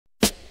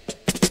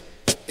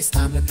It's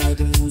time to play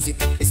the music.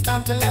 It's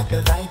time to light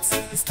the lights.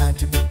 It's time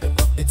to meet the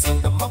Muppets on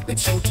the Muppet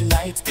Show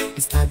tonight.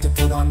 It's time to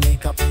put on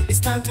makeup. It's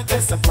time to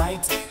dress up right.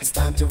 It's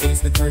time to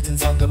raise the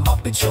curtains on the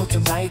Muppet Show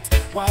tonight.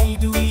 Why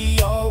do we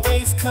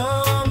always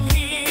come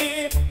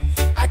here?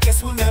 I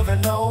guess we'll never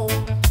know.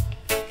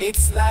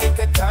 It's like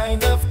a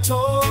kind of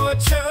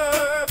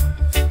torture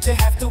to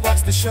have to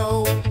watch the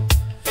show.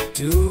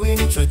 To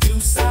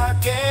introduce our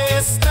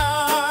guest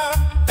star,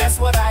 that's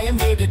what I am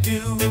here to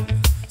do.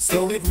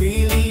 So it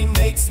really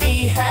makes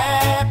me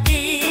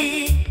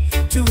happy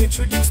to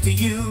introduce to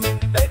you,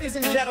 Ladies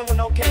and gentlemen,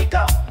 okay,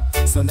 go.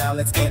 So now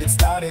let's get it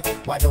started.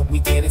 Why don't we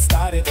get it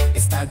started?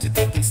 It's time to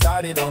get things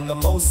started on the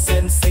most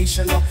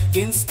sensational,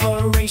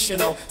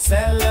 inspirational,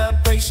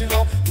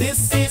 celebrational.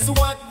 This is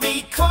what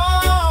we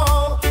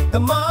call the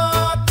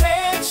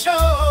Muppet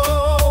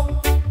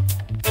Show.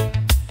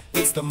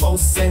 It's the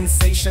most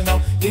sensational,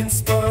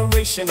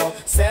 inspirational,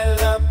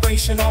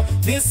 celebrational.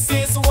 This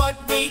is what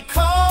we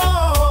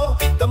call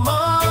the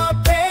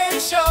Muppet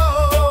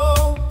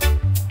Show.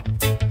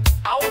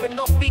 Auch wenn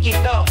noch wie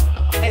genau.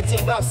 It's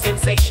about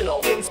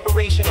sensational,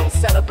 inspirational,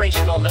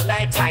 celebrational,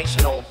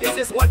 elational. This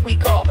is what we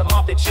call the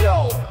Muppet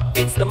Show.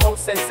 It's the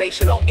most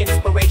sensational,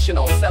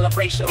 inspirational,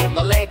 celebrational,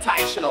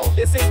 elational.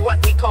 This is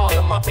what we call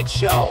the Muppet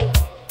Show.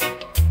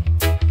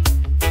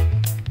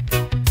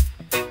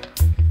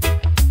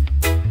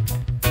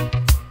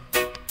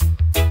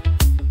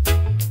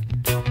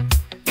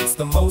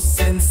 The most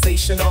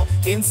sensational,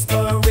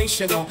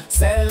 inspirational,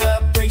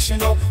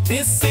 celebrational.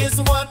 This is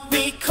what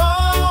we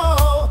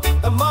call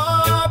the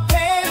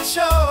Muppet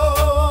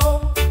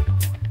Show.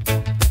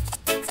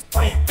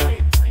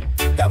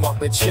 The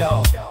Muppet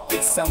Show.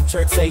 It's some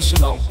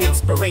sensational,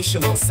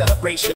 inspirational, celebration.